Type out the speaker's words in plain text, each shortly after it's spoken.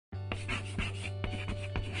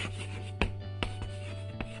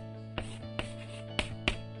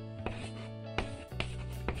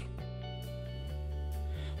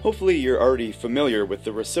hopefully you're already familiar with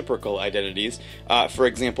the reciprocal identities. For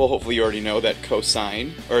example, hopefully you already know that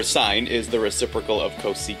cosine, or sine, is the reciprocal of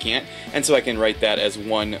cosecant, and so I can write that as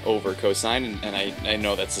 1 over cosine, and I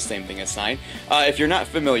know that's the same thing as sine. If you're not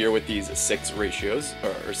familiar with these 6 ratios,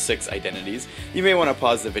 or 6 identities, you may want to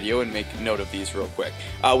pause the video and make note of these real quick.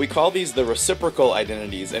 We call these the reciprocal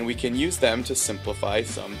identities, and we can use them to simplify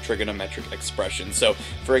some trigonometric expressions. So,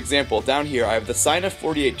 for example, down here I have the sine of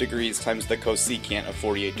 48 degrees times the cosecant of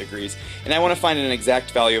 48 degrees, and I want to find an exact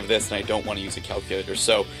value of this, and I don't want to use a calculator.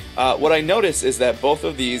 So what I notice is that both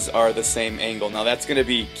of these are the same angle. Now that's going to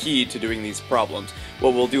be key to doing these problems.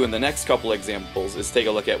 What we'll do in the next couple examples is take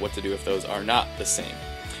a look at what to do if those are not the same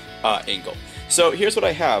angle. So here's what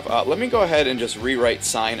I have. Let me go ahead and just rewrite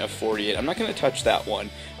sine of 48. I'm not going to touch that one,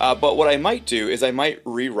 but what I might do is I might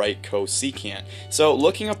rewrite cosecant. So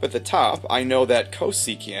looking up at the top, I know that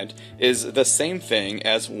cosecant is the same thing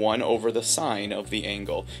as 1 over the sine of the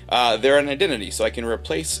angle. They're an identity, so I can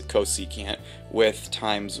replace cosecant with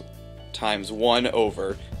times 1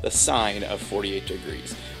 over the sine of 48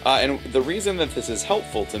 degrees. And the reason that this is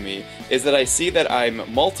helpful to me is that I see that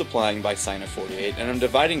I'm multiplying by sine of 48 and I'm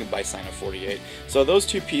dividing by sine of 48, so those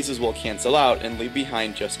two pieces will cancel out and leave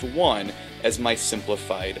behind just 1 as my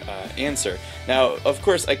simplified answer. Now, of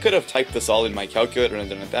course, I could have typed this all in my calculator and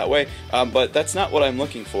done it that way, but that's not what I'm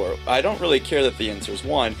looking for. I don't really care that the answer is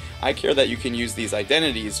 1. I care that you can use these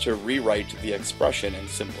identities to rewrite the expression and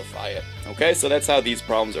simplify it. Okay, so that's how these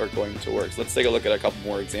problems are going to work. So let's take a look at a couple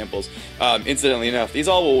more examples. Incidentally enough, these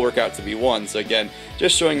all will work out to be 1, so again,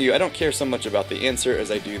 just showing you I don't care so much about the answer as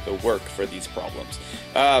I do the work for these problems.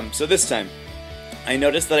 So this time, I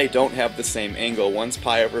notice that I don't have the same angle. One's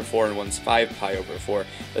pi over 4 and one's 5 pi over 4.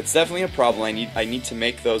 That's definitely a problem. I need to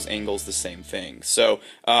make those angles the same thing. So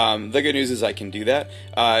the good news is I can do that.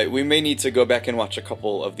 We may need to go back and watch a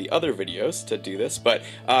couple of the other videos to do this, but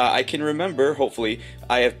I can remember, hopefully,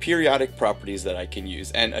 I have periodic properties that I can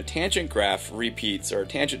use, and a tangent graph repeats, or a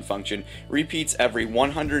tangent function repeats every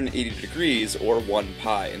 180 degrees or 1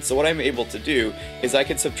 pi. And so what I'm able to do is I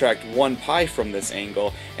can subtract 1 pi from this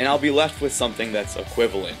angle, and I'll be left with something that's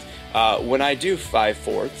equivalent. When I do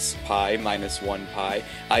 5/4 pi minus 1 pi,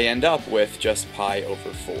 I end up with just pi over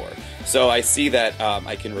 4. So I see that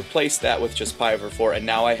I can replace that with just pi over 4, and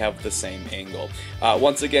now I have the same angle.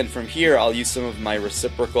 Once again, from here, I'll use some of my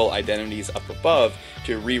reciprocal identities up above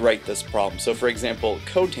to rewrite this problem. So for example,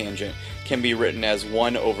 cotangent can be written as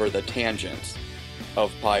 1 over the tangent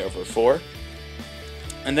of pi over 4.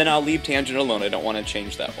 And then I'll leave tangent alone. I don't want to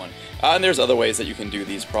change that one. And there's other ways that you can do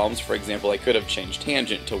these problems. For example, I could have changed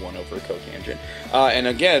tangent to 1 over cotangent. And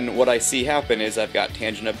again, what I see happen is I've got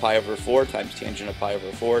tangent of pi over 4 times tangent of pi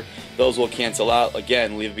over 4. Those will cancel out,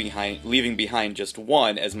 again, leaving behind just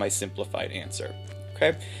 1 as my simplified answer.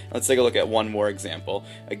 Okay, let's take a look at one more example.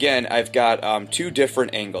 Again, I've got 2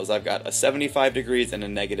 different angles. I've got a 75 degrees and a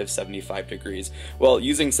negative 75 degrees. Well,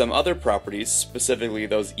 using some other properties, specifically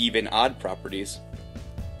those even-odd properties,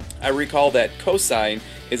 I recall that cosine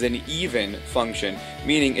is an even function,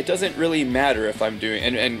 meaning it doesn't really matter if I'm doing,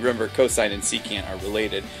 and remember cosine and secant are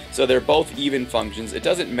related, so they're both even functions. It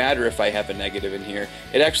doesn't matter if I have a negative in here.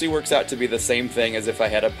 It actually works out to be the same thing as if I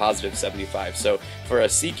had a positive 75. So for a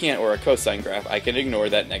secant or a cosine graph, I can ignore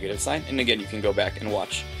that negative sign, and again, you can go back and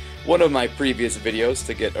watch one of my previous videos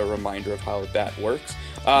to get a reminder of how that works.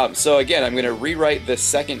 So again, I'm going to rewrite this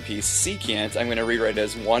second piece, secant, I'm going to rewrite it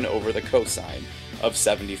as 1 over the cosine of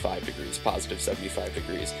 75 degrees, positive 75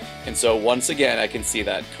 degrees. And so once again, I can see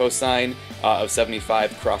that cosine of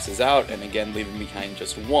 75 crosses out, and again, leaving behind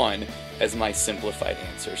just 1 as my simplified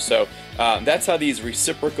answer. So that's how these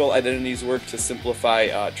reciprocal identities work to simplify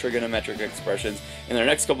trigonometric expressions. In our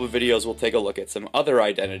next couple of videos, we'll take a look at some other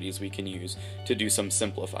identities we can use to do some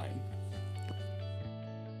simplifying.